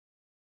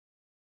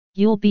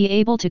You'll be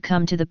able to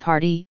come to the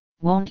party,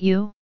 won't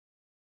you?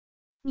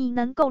 你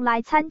能够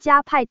来参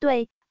加派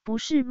对，不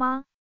是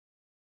吗？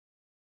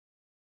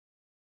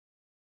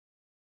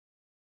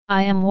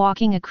 I am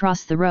walking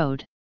across the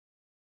road.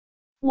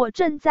 我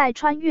正在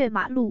穿越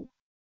马路。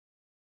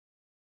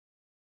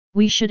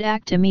We should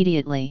act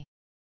immediately.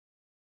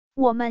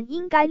 我们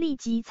应该立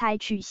即采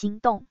取行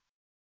动。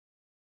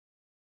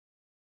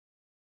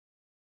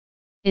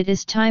It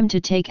is time to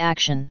take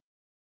action.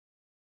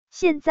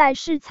 现在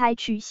是采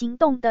取行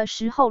动的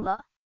时候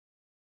了。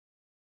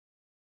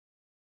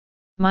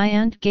My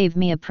aunt gave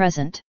me a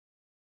present.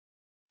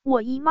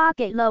 我姨妈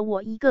给了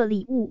我一个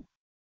礼物。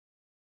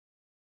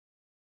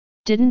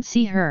Didn't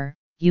see her,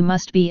 you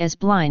must be as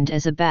blind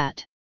as a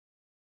bat.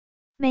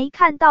 没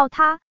看到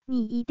她，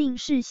你一定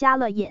是瞎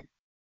了眼。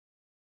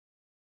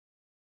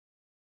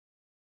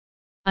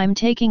I'm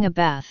taking a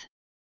bath.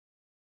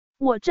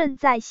 我正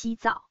在洗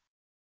澡。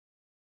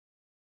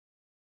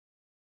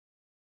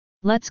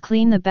Let's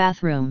clean the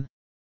bathroom.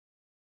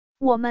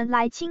 我们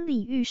来清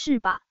理浴室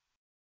吧。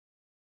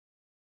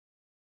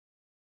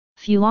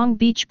Fulong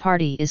Beach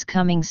Party is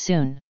coming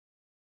soon.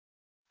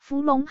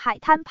 福隆海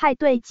滩派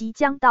对即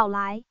将到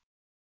来。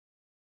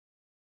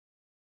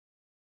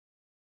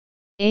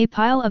A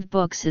pile of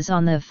books is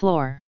on the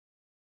floor.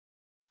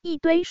 一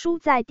堆书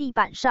在地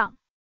板上。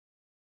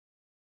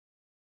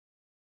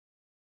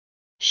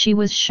She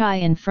was shy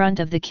in front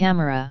of the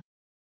camera.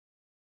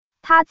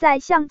 她在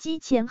相机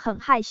前很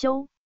害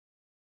羞。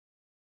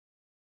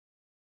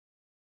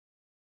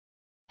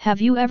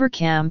Have you ever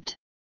camped?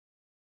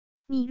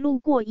 你露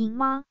过营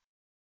吗？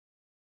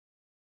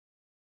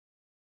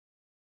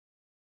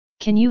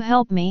 Can you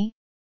help me?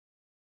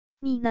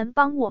 你能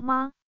帮我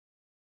吗？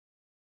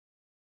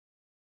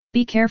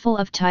 Be careful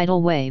of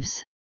tidal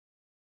waves.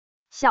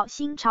 小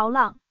心潮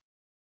浪。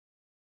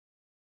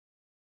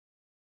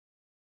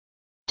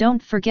Don't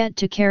forget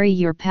to carry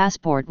your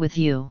passport with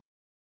you.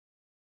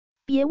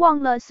 别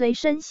忘了随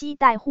身携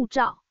带护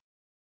照。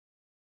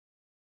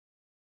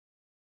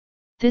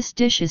This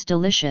dish is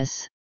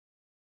delicious.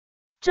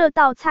 这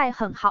道菜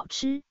很好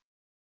吃。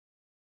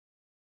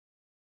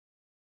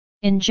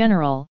In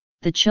general,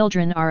 the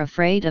children are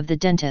afraid of the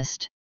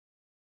dentist.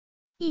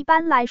 一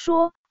般来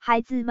说，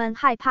孩子们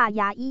害怕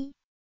牙医。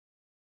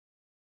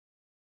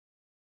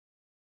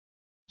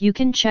You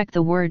can check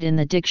the word in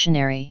the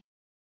dictionary.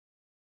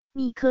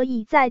 你可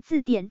以在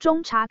字典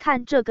中查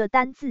看这个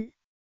单字。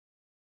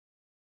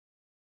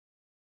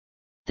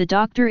The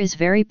doctor is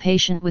very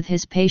patient with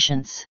his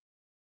patients.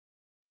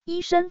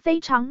 医生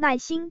非常耐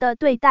心地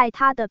对待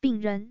他的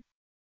病人。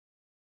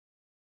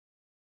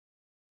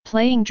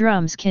Playing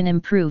drums can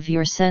improve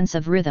your sense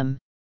of rhythm.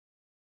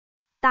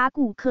 打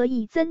鼓可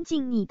以增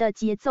进你的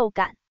节奏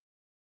感。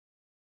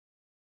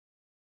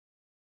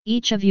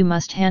Each of you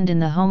must hand in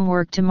the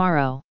homework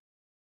tomorrow.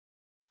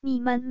 你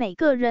们每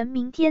个人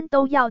明天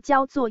都要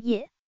交作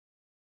业。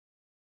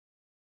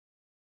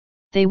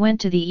They went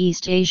to the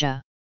East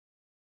Asia.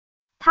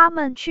 他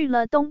们去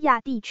了东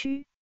亚地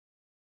区。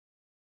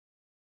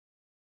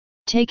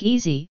Take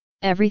easy,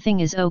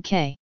 everything is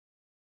okay.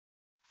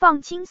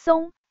 放轻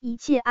松，一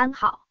切安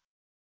好。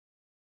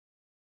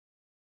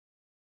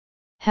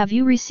Have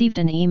you received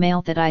an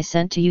email that I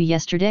sent to you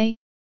yesterday?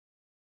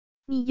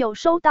 你有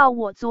收到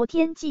我昨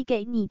天寄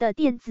给你的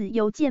电子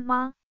邮件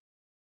吗？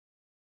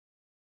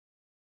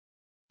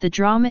 The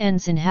drama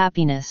ends in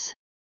happiness.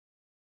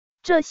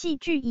 这戏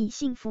剧以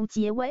幸福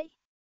结尾。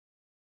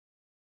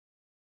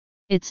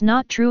It's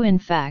not true in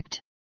fact.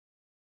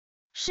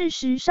 事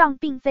实上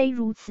并非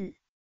如此。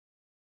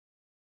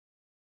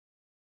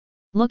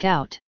Look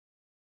out.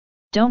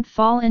 Don't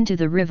fall into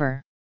the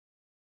river.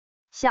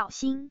 小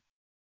心，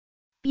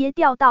别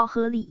掉到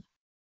河里。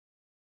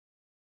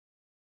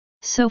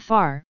So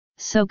far,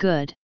 so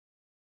good.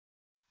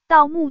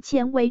 到目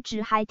前为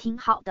止还挺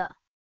好的。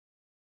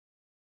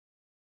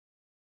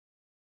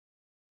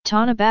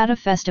Tanabata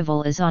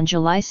Festival is on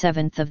July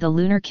 7th of the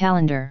lunar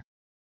calendar.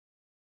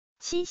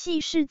 七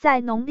夕是在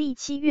农历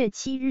7月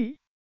7日。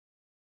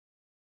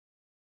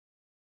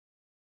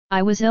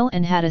I was ill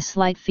and had a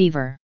slight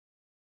fever.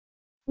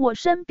 我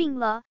生病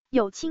了，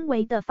有轻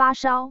微的发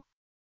烧。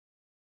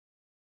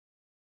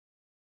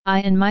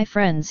I and my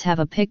friends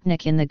have a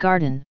picnic in the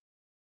garden.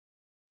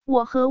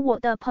 我和我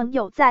的朋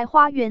友在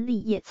花园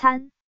里野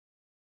餐。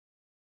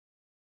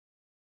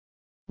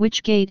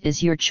Which gate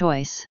is your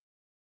choice?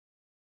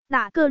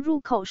 哪个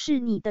入口是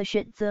你的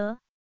选择？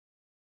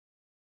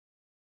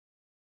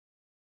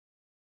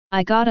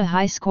 I got a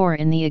high score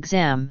in the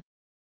exam.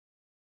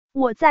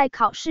 我在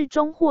考试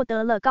中获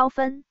得了高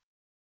分。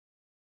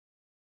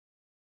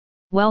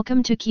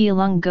Welcome to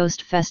Keelung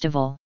Ghost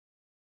Festival.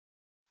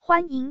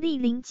 欢迎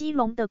莅临基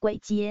隆的鬼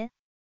节。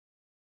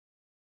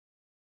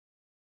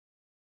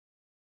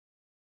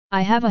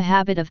I have a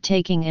habit of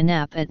taking a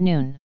nap at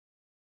noon.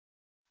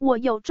 我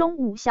有中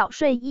午小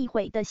睡一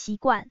会的习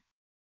惯。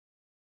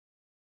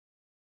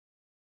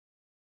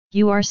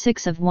You are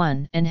 6 of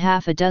one and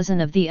half a dozen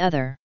of the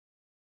other.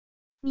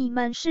 你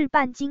们是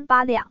半斤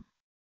八两。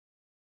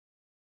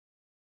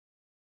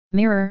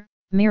 Mirror,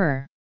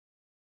 mirror.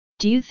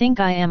 Do you think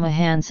I am a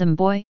handsome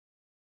boy?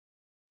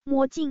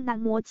 魔镜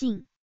男魔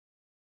镜，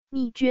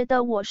你觉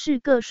得我是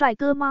个帅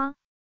哥吗？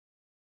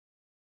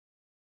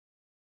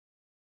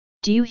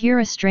 Do you hear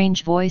a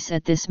strange voice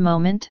at this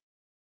moment?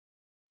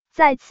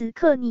 在此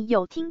刻你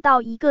有听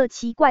到一个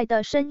奇怪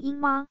的声音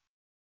吗？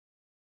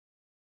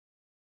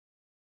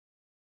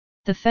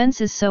 The fence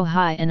is so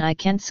high and I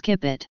can't skip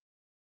it.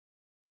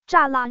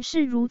 栅栏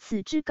是如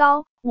此之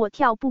高，我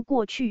跳不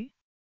过去。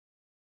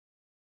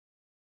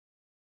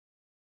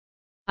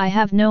 I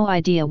have no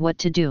idea what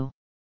to do.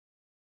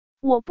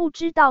 我不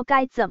知道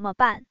该怎么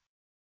办。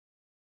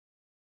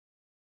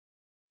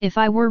 If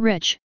I were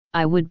rich,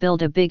 I would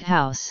build a big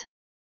house.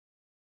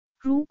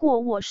 如果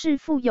我是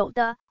富有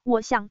的，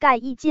我想盖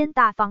一间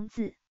大房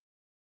子。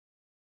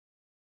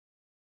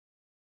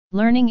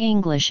 Learning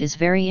English is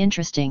very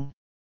interesting.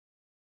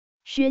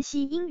 学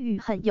习英语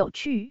很有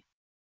趣。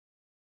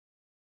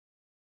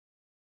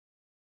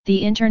 The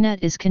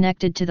internet is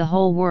connected to the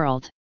whole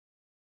world.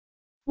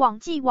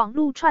 网际网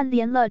路串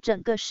联了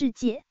整个世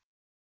界。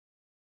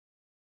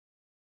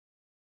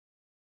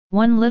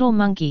 One little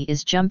monkey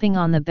is jumping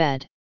on the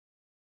bed.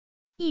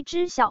 一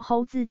只小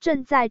猴子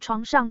正在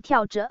床上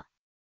跳着。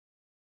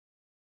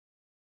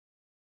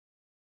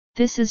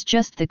 This is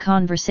just the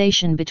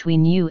conversation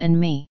between you and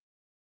me.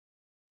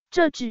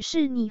 这只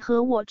是你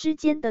和我之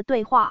间的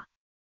对话。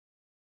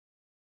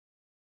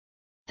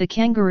 The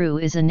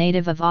kangaroo is a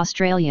native of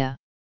Australia.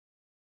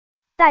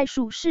 袋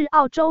鼠是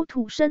澳洲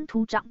土生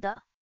土长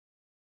的。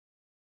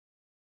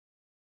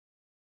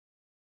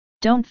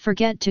 Don't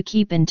forget to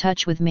keep in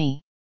touch with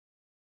me.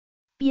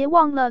 别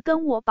忘了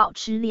跟我保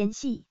持联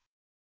系。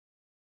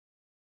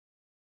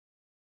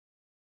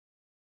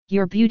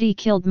 Your beauty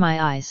killed my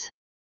eyes.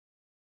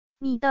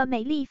 你的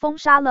美丽封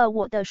杀了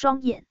我的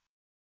双眼。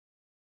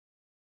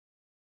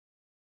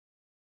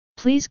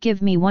 Please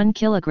give me 1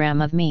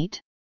 kilogram of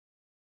meat.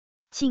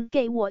 请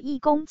给我1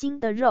公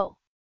斤的肉。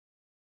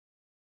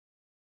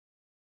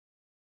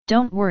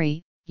 Don't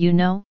worry, you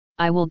know,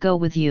 I will go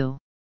with you.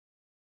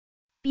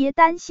 别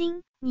担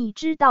心，你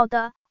知道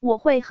的，我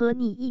会和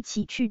你一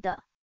起去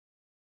的。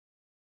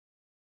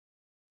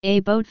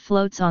 A boat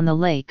floats on the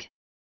lake.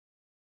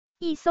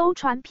 一艘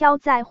船漂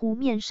在湖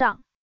面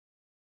上。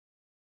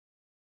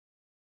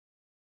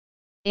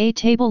 A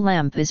table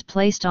lamp is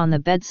placed on the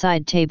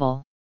bedside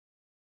table.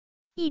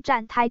 一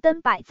盏台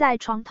灯摆在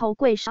床头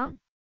柜上。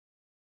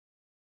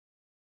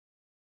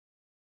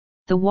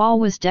 The wall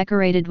was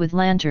decorated with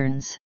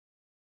lanterns.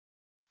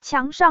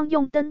 墙上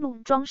用灯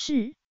笼装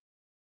饰。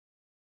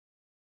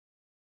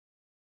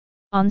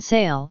 On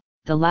sale,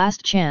 the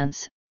last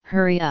chance,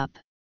 hurry up.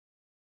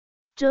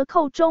 折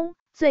扣中，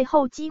最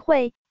后机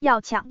会，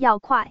要抢要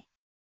快。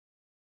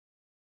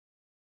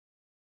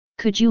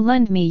 Could you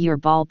lend me your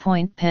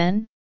ballpoint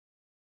pen?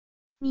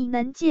 你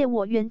能借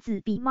我原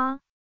子笔吗？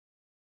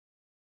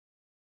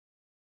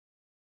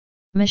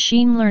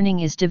 Machine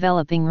learning is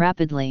developing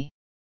rapidly.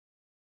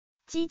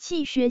 机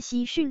器学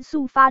习迅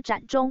速发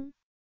展中。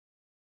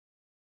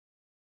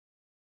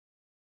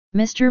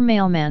 Mr.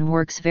 Mailman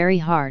works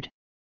very hard.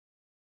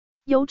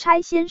 邮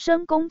差先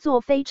生工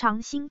作非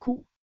常辛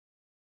苦。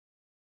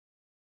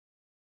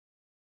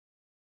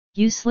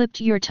 You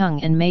slipped your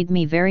tongue and made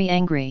me very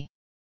angry.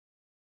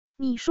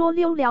 你说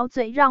溜了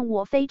嘴让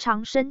我非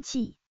常生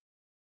气。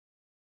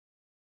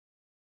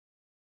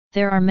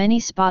 There are many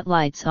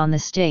spotlights on the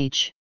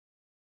stage.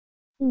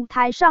 舞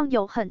台上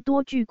有很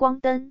多聚光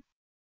灯。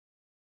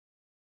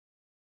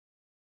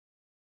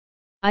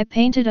 I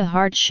painted a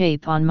heart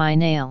shape on my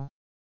nail.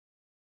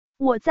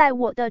 我在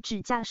我的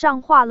指甲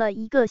上画了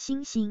一个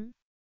心形。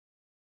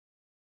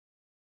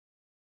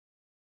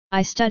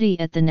 I study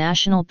at the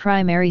National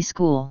Primary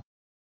School.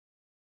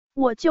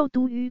 我就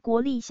读于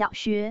国立小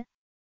学。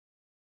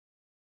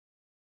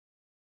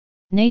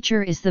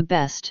 Nature is the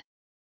best.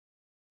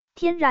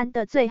 天然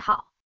的最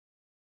好。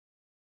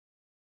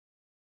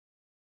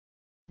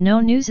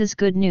 No news is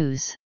good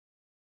news.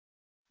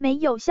 没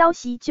有消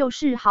息就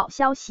是好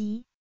消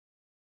息。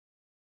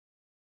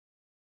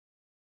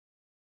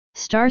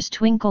 Stars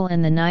twinkle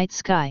in the night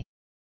sky.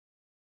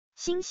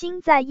 星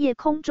星在夜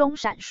空中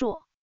闪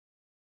烁。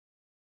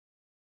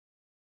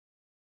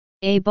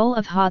 A bowl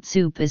of hot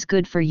soup is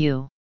good for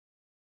you.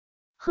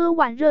 喝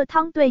碗热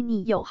汤对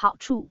你有好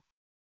处。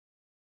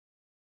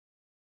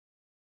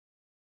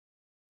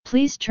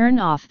 Please turn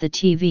off the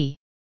TV.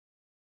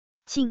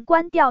 请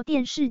关掉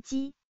电视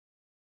机。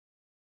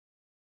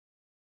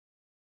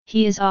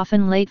 He is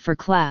often late for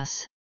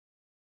class.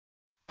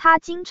 他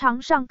经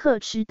常上课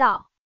迟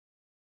到。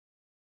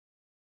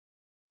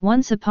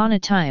 Once upon a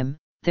time,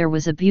 there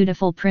was a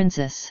beautiful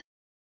princess.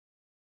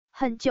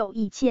 很久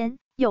以前，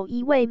有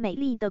一位美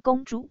丽的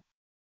公主。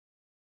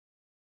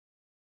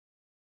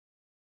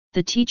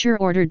 The teacher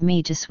ordered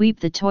me to sweep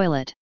the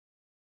toilet.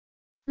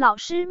 老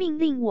师命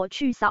令我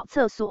去扫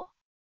厕所。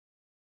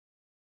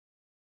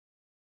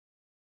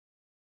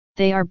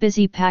 They are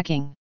busy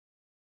packing.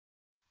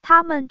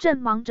 他们正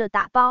忙着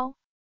打包。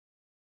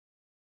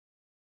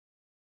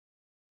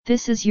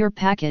 This is your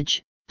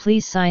package,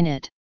 please sign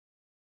it.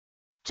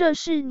 这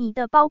是你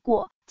的包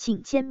裹，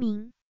请签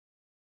名。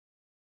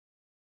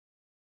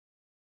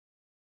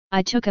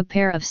I took a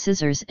pair of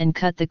scissors and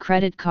cut the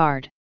credit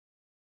card.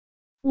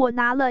 我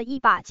拿了一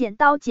把剪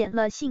刀剪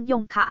了信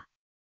用卡。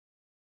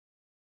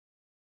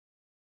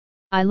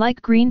I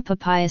like green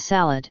papaya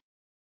salad.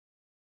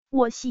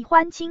 我喜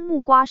欢青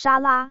木瓜沙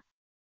拉。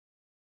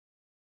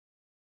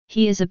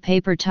He is a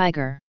paper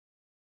tiger.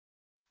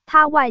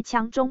 他外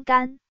强中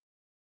干。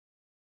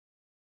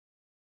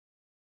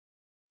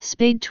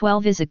Spade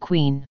 12 is a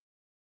queen.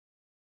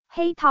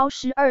 黑桃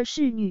12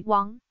是女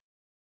王。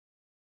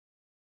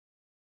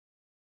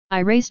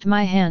I raised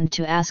my hand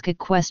to ask a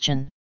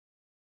question.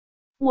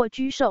 我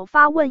举手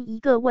发问一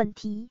个问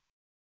题。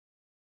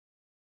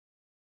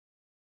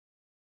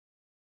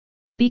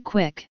Be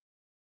quick.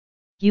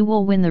 You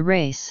will win the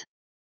race.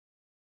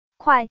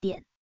 快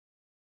点，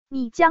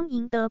你将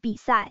赢得比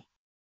赛。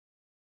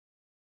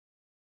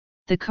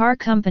The car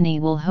company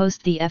will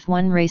host the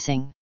F1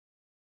 racing.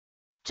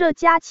 这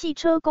家汽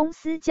车公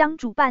司将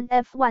主办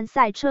F1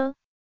 赛车。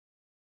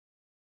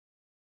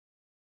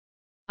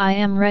I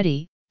am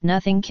ready,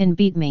 nothing can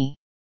beat me.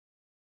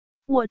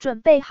 我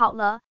准备好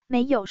了，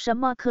没有什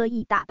么可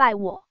以打败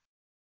我。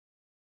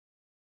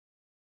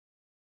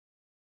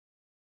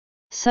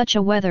Such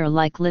a weather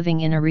like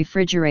living in a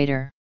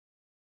refrigerator.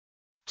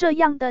 这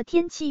样的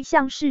天气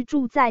像是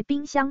住在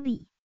冰箱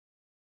里。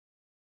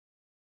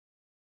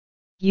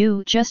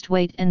You just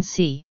wait and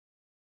see.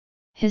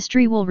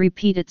 History will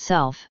repeat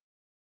itself.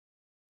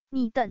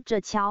 你等着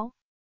瞧，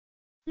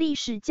历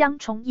史将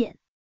重演。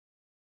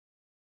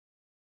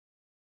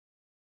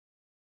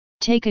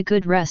Take a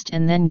good rest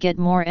and then get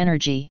more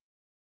energy.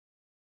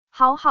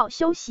 好好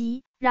休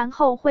息，然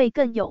后会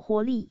更有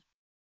活力。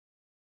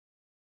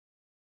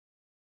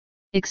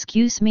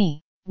Excuse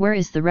me, where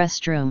is the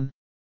restroom?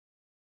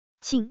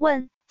 请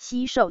问，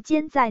洗手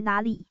间在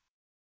哪里？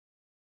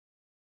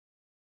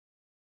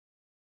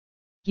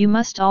 You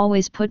must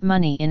always put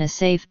money in a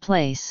safe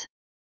place.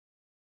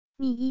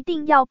 你一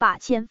定要把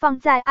钱放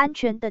在安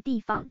全的地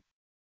方。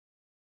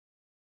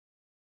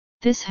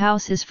This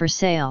house is for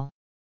sale.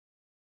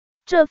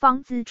 这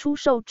房子出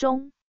售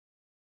中。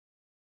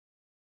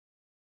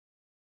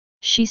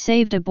She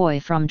saved a boy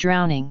from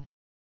drowning.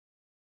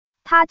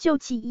 他救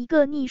起一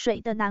个溺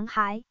水的男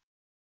孩。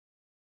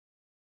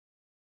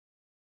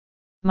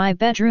My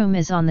bedroom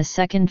is on the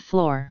second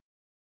floor.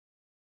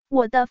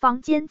 我的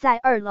房间在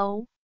2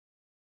楼。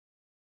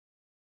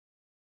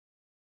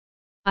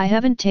I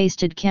haven't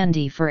tasted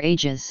candy for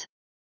ages.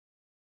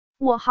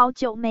 我好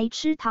久没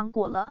吃糖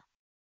果了。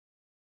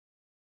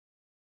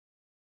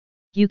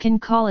You can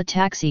call a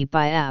taxi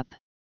by app.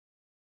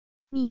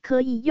 你可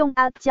以用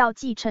App 叫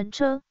计程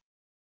车。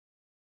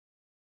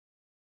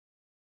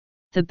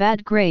The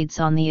bad grades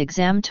on the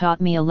exam taught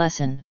me a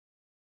lesson.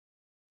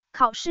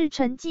 考试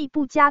成绩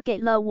不佳给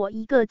了我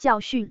一个教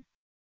训。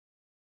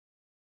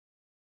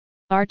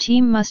Our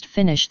team must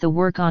finish the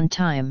work on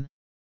time.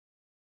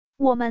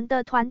 我们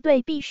的团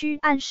队必须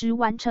按时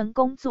完成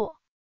工作。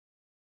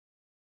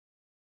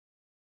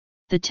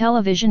The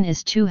television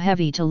is too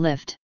heavy to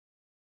lift.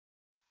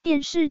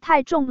 电视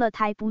太重了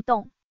抬不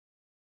动。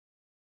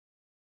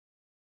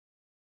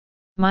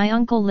My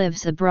uncle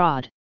lives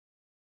abroad.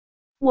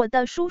 我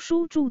的叔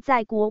叔住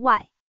在国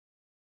外。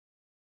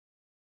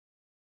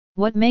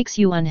What makes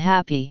you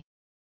unhappy?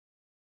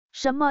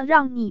 什么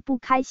让你不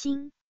开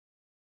心？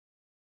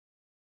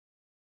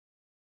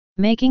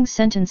 Making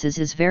sentences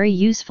is very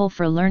useful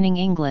for learning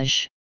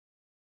English.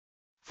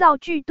 造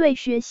句对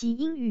学习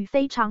英语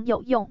非常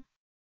有用。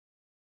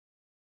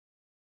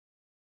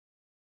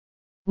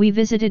We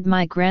visited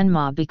my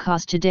grandma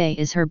because today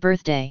is her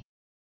birthday.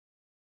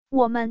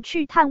 我们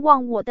去探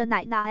望我的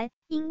奶奶，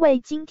因为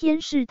今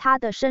天是她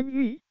的生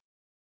日。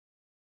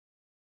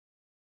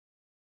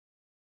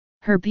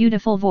Her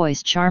beautiful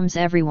voice charms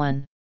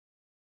everyone.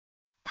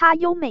 她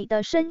优美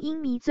的声音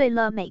迷醉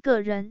了每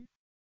个人。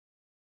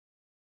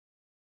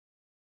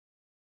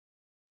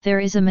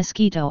There is a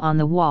mosquito on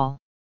the wall.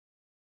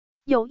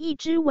 有一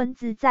只蚊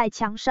子在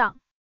墙上。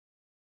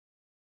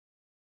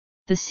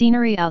The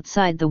scenery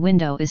outside the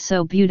window is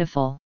so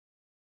beautiful.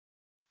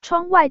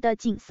 窗外的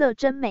景色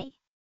真美。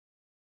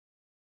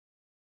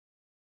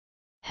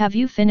Have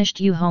you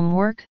finished your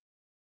homework?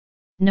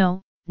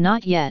 No,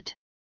 not yet.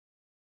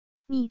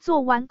 你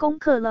做完功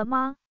课了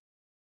吗？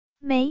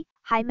没，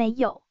还没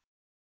有。